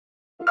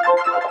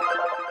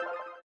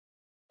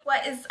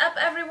What is up,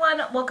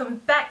 everyone? Welcome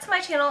back to my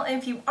channel, and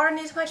if you are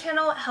new to my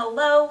channel,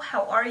 hello,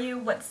 how are you,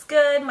 what's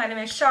good? My name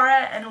is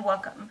Shara and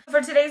welcome.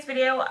 For today's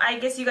video, I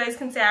guess you guys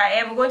can say I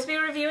am going to be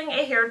reviewing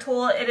a hair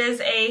tool. It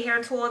is a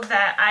hair tool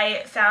that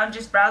I found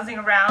just browsing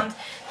around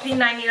the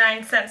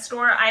 99-cent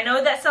store. I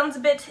know that sounds a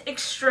bit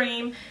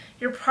extreme.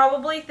 You're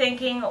probably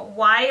thinking,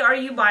 why are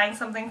you buying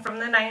something from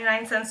the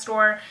 99-cent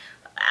store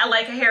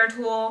like a hair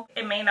tool?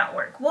 It may not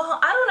work. Well,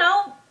 I don't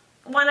know.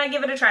 Why not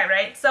give it a try,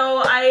 right?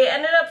 So I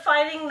ended up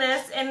finding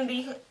this in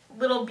the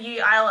little beauty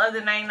aisle of the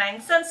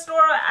 99-cent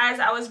store as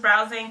I was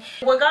browsing.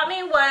 What got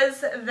me was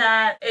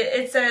that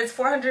it says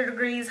 400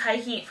 degrees high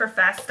heat for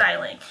fast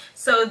styling.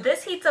 So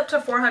this heats up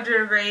to 400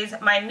 degrees.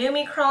 My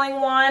NUDE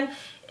curling wand,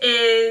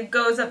 it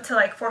goes up to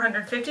like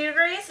 450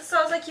 degrees. So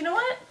I was like, you know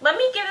what? Let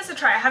me give this a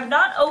try. I have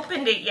not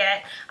opened it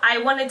yet. I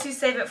wanted to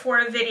save it for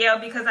a video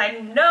because I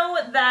know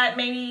that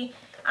maybe,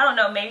 I don't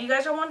know, maybe you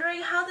guys are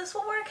wondering how this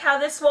will work, how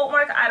this won't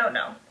work. I don't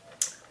know.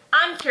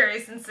 I'm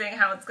curious in seeing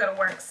how it's going to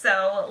work,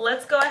 so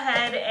let's go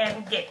ahead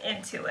and get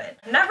into it.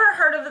 Never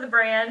heard of the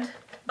brand,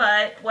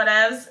 but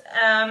whatevs,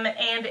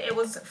 and it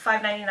was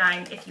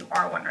 $5.99 if you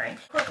are wondering.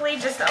 Quickly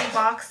just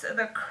unbox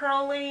the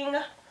curling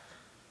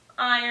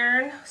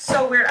iron.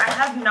 So weird, I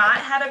have not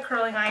had a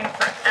curling iron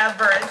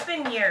forever. It's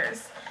been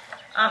years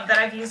that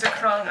I've used a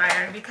curling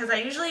iron because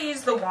I usually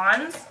use the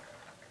wands,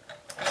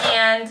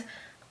 and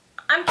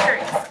I'm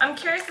curious. I'm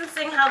curious in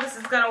seeing how this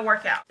is going to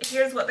work out.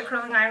 Here's what the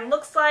curling iron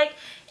looks like,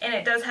 and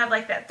it does have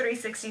like that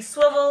 360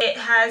 swivel. It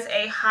has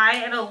a high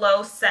and a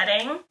low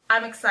setting.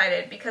 I'm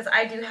excited because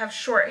I do have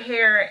short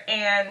hair,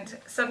 and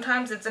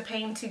sometimes it's a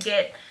pain to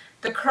get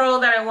the curl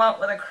that I want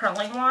with a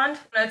curling wand.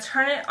 I'm going to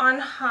turn it on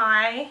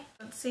high.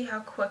 Let's see how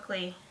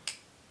quickly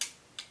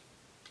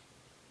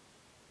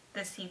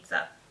this heats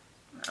up.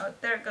 Oh,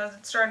 there it goes.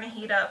 It's starting to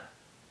heat up.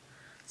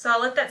 So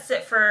I'll let that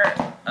sit for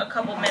a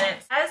couple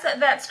minutes. As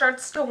that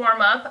starts to warm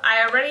up,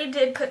 I already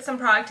did put some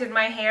product in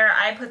my hair.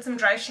 I put some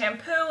dry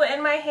shampoo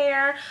in my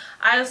hair.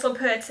 I also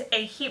put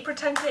a heat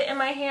protectant in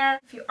my hair.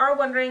 If you are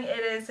wondering, it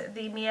is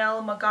the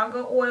Miel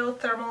Maganga Oil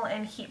Thermal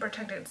and Heat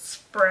Protectant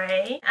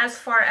Spray. As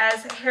far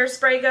as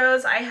hairspray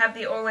goes, I have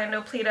the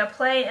Orlando Pleta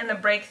Play and the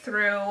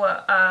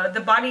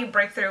Body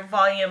Breakthrough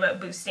Volume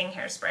Boosting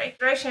Hairspray.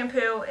 Dry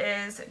shampoo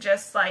is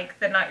just like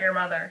the Not Your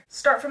Mother.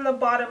 Start from the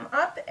bottom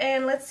up,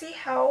 and let's see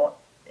how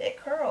it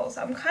curls.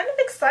 I'm kind of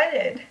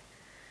excited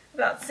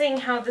about seeing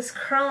how this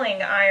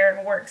curling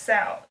iron works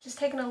out. Just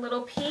taking a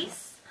little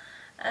piece,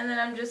 and then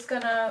I'm just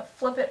gonna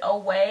flip it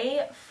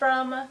away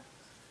from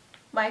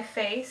my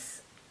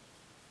face.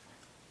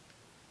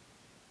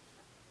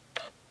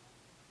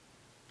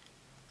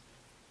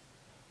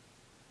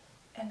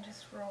 And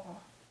just roll.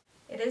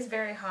 It is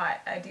very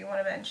hot. I do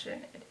want to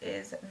mention it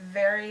is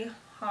very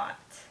hot.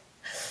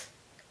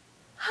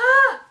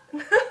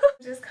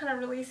 Just kind of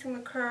releasing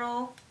the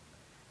curl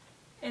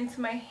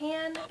into my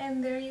hand,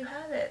 and there you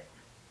have it.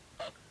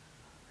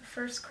 The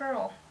first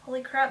curl.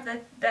 Holy crap,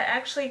 that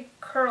actually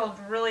curled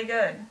really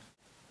good.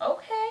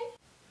 Okay.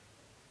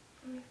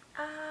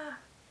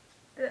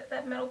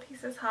 That metal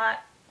piece is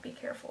hot. Be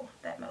careful.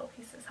 That metal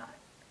piece is hot.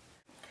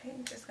 Okay,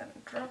 I'm just gonna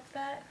drop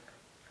that.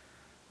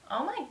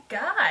 Oh my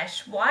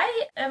gosh,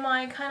 why am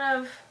I kind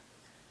of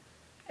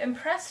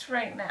impressed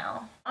right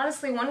now?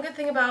 Honestly, one good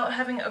thing about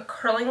having a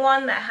curling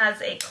one that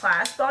has a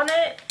clasp on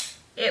it,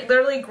 it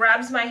literally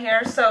grabs my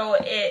hair, so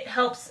it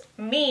helps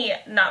me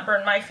not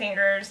burn my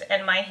fingers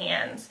and my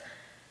hands.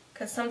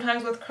 Because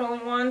sometimes with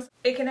curling wands,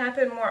 it can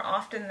happen more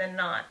often than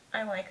not.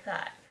 I like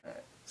that.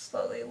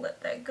 Slowly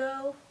let that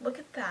go. Look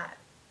at that.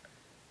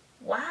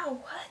 Wow,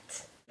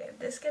 what? Okay,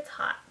 this gets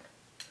hot.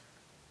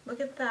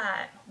 Look at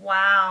that.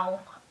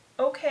 Wow.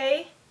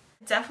 Okay.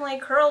 Definitely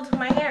curled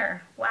my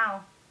hair.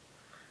 Wow.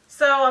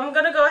 So I'm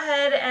going to go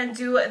ahead and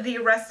do the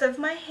rest of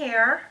my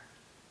hair,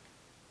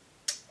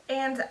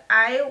 and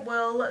I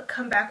will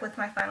come back with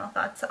my final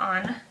thoughts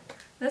on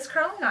this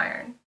curling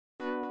iron.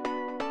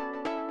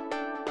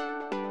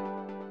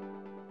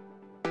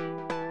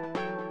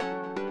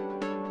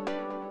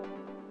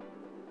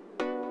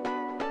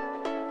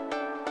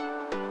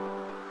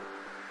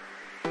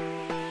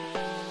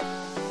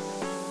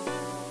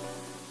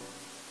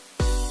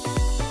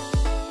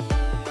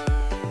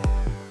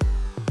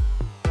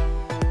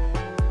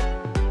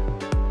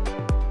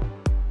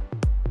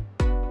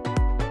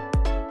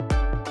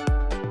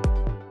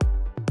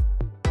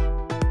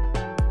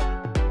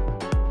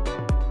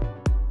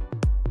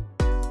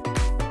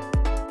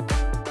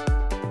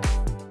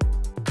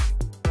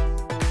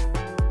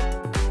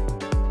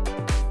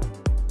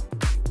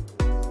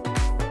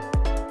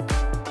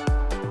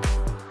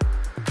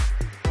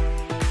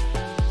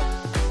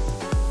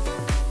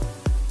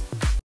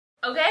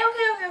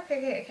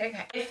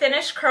 Okay. I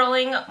finished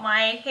curling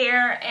my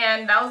hair,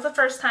 and that was the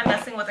first time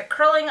messing with a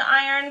curling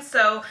iron,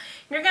 so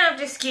you're gonna have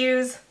to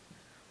excuse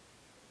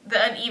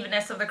the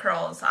unevenness of the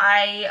curls.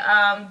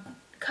 I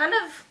kind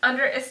of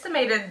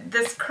underestimated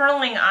this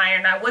curling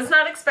iron. I was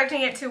not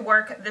expecting it to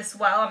work this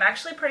well. I'm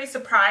actually pretty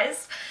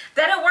surprised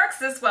that it works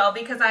this well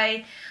because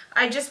I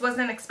I just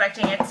wasn't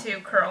expecting it to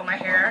curl my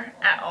hair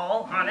at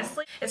all,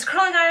 honestly. It's a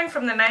curling iron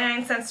from the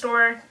 99-cent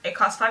store. It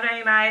cost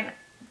 $5.99.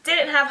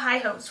 Didn't have high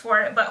hopes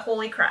for it, but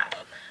holy crap.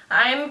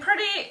 I'm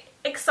pretty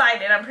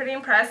excited. I'm pretty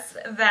impressed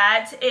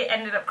that it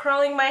ended up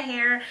curling my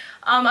hair.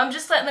 I'm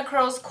just letting the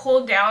curls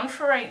cool down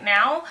for right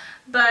now,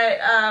 but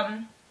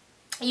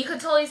you could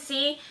totally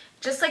see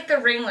just like the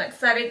ringlets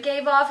that it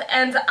gave off,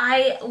 and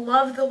I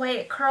love the way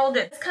it curled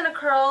it. This kind of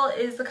curl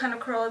is the kind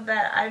of curl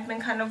that I've been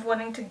kind of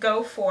wanting to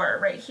go for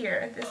right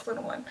here, this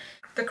little one.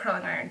 The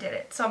curling iron did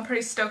it, so I'm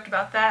pretty stoked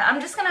about that.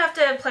 I'm just gonna have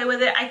to play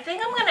with it. I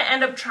think I'm gonna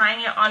end up trying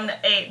it on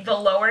the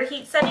lower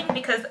heat setting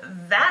because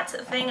that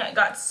thing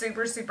got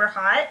super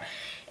hot,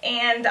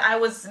 and I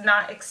was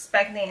not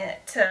expecting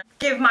it to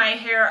give my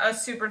hair a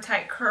super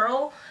tight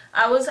curl.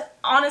 I was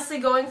honestly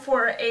going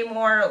for a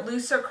more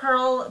looser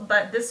curl,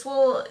 but this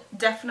will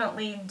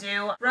definitely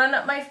do. Run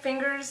up my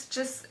fingers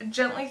just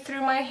gently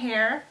through my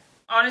hair.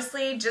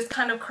 Honestly, just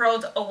kind of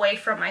curled away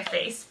from my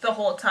face the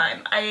whole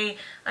time. I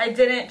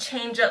didn't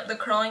change up the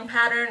curling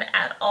pattern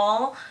at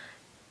all.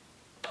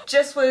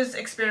 Just was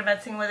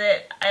experimenting with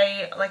it.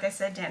 Like I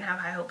said, didn't have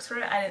high hopes for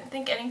it. I didn't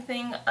think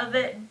anything of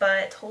it,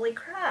 but holy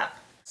crap.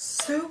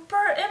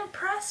 Super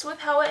impressed with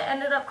how it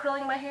ended up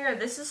curling my hair.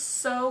 This is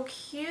so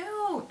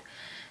cute.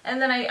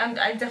 And then I'm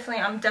definitely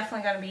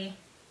gonna be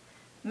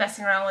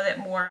messing around with it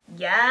more.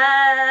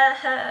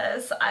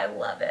 Yes, I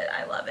love it.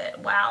 I love it.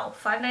 Wow,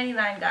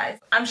 $5.99, guys.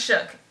 I'm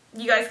shook.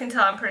 You guys can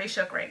tell I'm pretty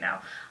shook right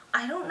now.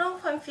 I don't know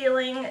if I'm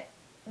feeling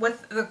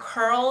with the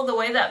curl, the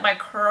way that my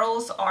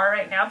curls are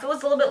right now. If it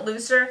was a little bit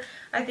looser,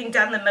 I think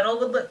down the middle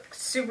would look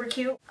super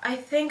cute. I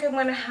think I'm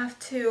gonna have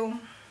to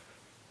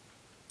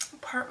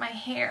part my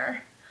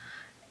hair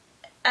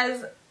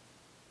as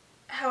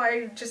how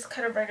I just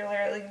kind of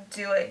regularly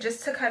do it,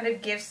 just to kind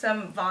of give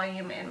some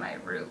volume in my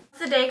root. As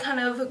the day kind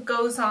of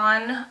goes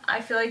on, I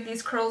feel like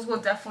these curls will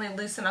definitely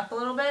loosen up a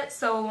little bit,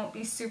 so it won't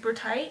be super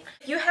tight.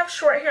 If you have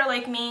short hair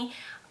like me,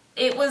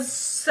 it was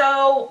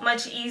so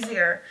much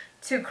easier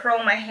to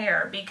curl my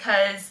hair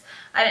because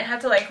I didn't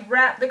have to like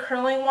wrap the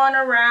curling wand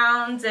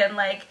around and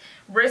like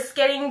risk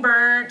getting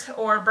burnt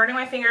or burning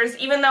my fingers,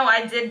 even though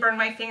I did burn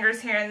my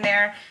fingers here and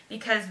there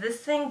because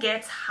this thing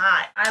gets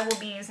hot. I will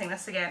be using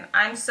this again.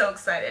 I'm so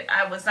excited.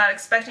 I was not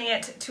expecting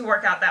it to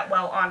work out that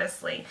well,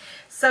 honestly.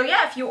 So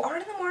yeah, if you are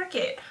in the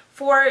market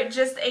for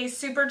just a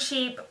super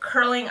cheap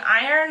curling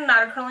iron,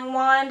 not a curling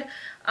wand,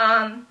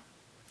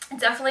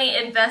 definitely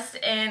invest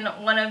in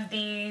one of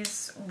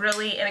these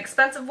really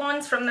inexpensive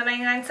ones from the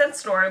 99-cent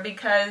store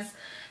because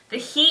the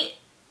heat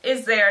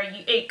is there.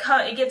 It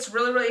gets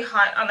really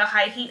hot on the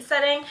high heat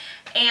setting,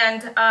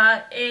 and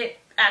it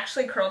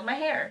actually curled my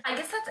hair. I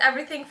guess that's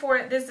everything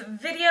for this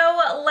video.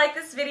 Like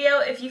this video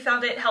if you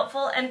found it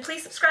helpful, and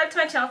please subscribe to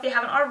my channel if you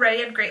haven't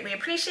already. I'd greatly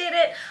appreciate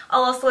it.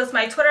 I'll also list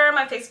my Twitter,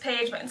 my Facebook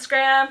page, my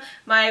Instagram,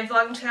 my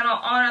vlogging channel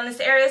all around this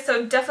area,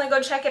 so definitely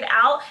go check it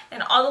out,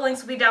 and all the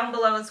links will be down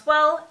below as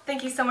well.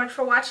 Thank you so much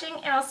for watching,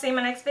 and I'll see you in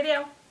my next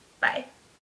video. Bye.